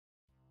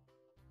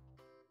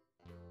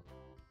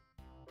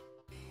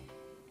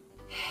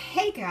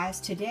Hey guys,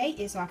 today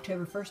is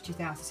October 1st,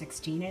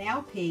 2016, and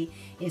LP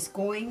is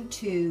going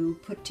to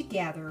put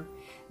together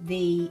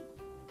the,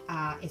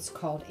 it's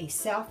called a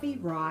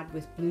Selfie rod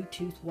with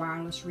Bluetooth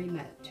wireless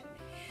remote.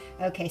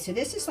 Okay, so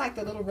this is like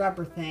the little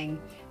rubber thing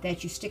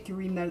that you stick your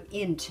remote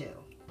into.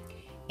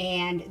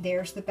 And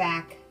there's the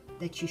back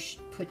that you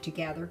put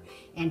together.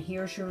 And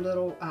here's your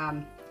little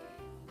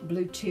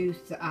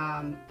Bluetooth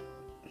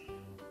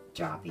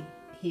jobby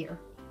here.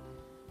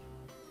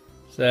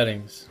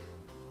 Settings.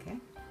 Okay.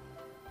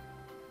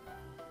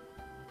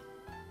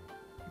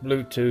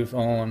 Bluetooth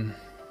on.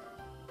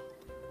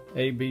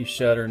 AB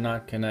shutter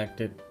not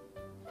connected.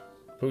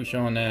 Push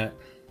on that.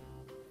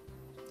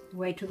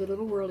 Wait till the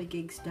little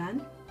whirligig's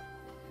done.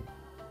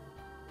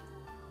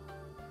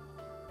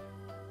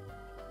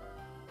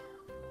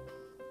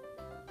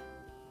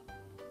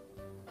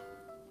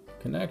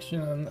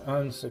 Connection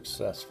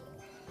unsuccessful.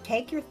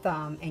 Take your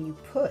thumb and you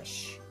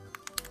push,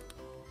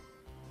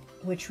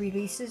 which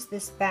releases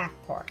this back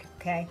part,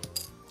 okay?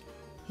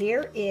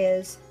 Here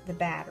is the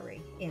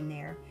battery in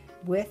there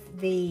with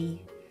the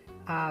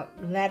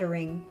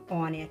lettering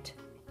on it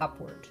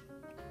upward,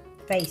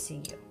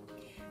 facing you.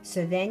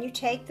 So then you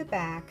take the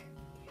back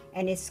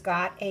and it's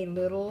got a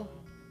little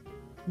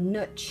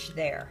notch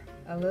there,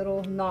 a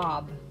little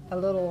knob, a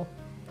little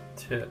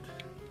tit.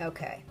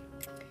 Okay.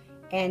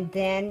 And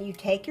then you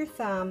take your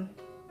thumb,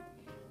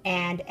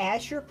 and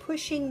as you're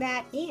pushing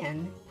that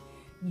in,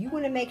 you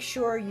want to make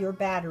sure your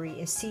battery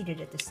is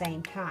seated at the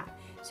same time.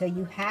 So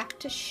you have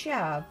to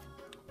shove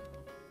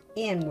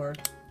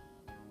inward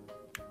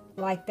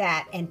like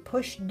that and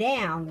push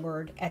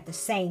downward at the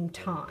same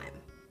time.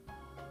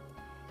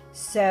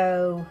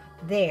 So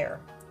there,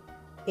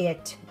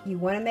 you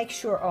want to make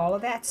sure all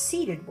of that's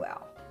seated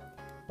well,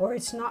 or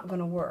it's not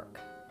going to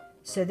work.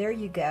 So there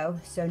you go.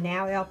 So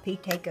now LP,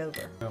 take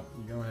over. Well,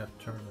 you're going to have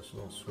to turn this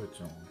little switch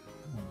on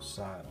the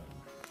side of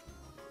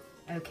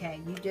it.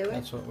 Okay, you do it?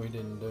 That's what we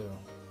didn't do.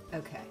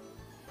 Okay.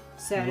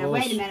 So now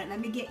wait a minute,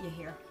 let me get you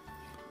here.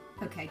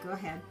 Okay, go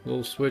ahead.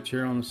 Little switch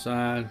here on the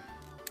side.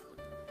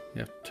 You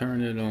have to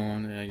turn it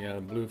on, and you got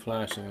a blue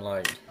flashing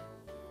light.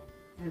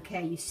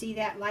 Okay, you see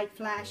that light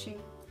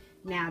flashing?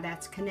 Now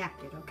that's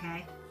connected,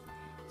 okay?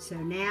 So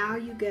now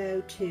you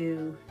go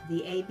to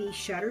the AB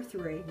shutter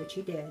 3, which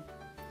you did,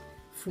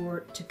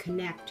 to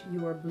connect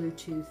your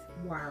Bluetooth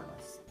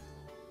wireless.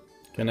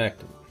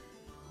 Connected.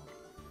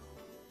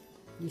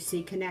 You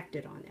see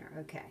connected on there,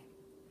 okay.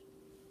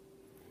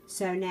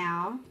 So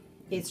now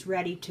it's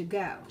ready to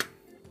go.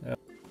 Yep.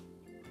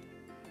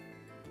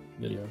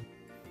 Video.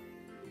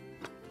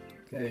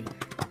 Okay.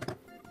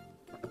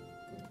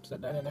 Set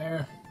that in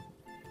there.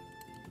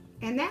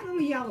 And that little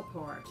yellow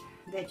part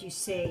that you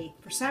see,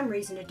 for some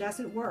reason it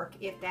doesn't work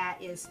if that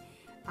is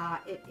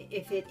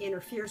if it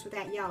interferes with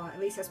that yellow. At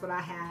least that's what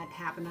I had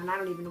happen, and I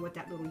don't even know what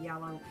that little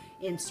yellow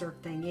insert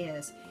thing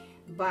is.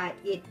 But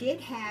it did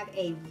have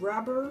a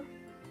rubber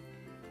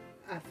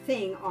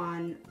thing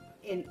on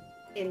in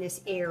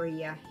this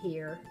area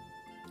here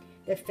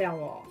that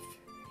fell off.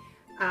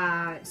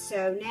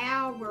 So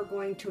now we're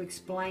going to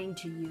explain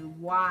to you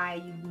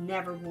why you're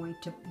never going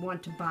to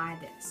want to buy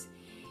this.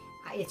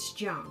 It's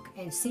junk,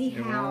 and see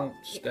how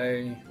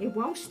it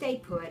won't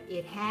stay put.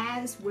 It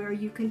has where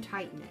you can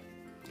tighten it,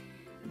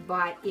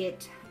 but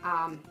it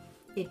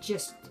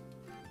just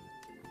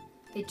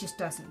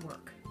doesn't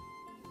work.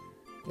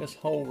 This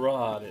whole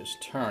rod is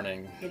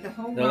turning.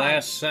 The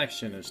last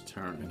section is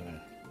turning.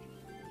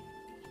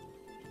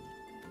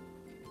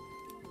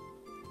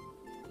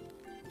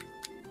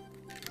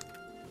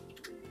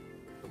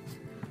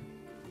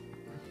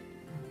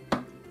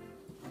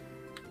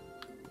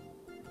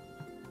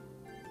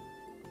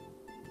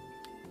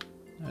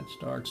 That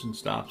starts and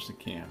stops the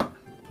camera,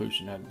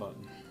 pushing that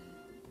button.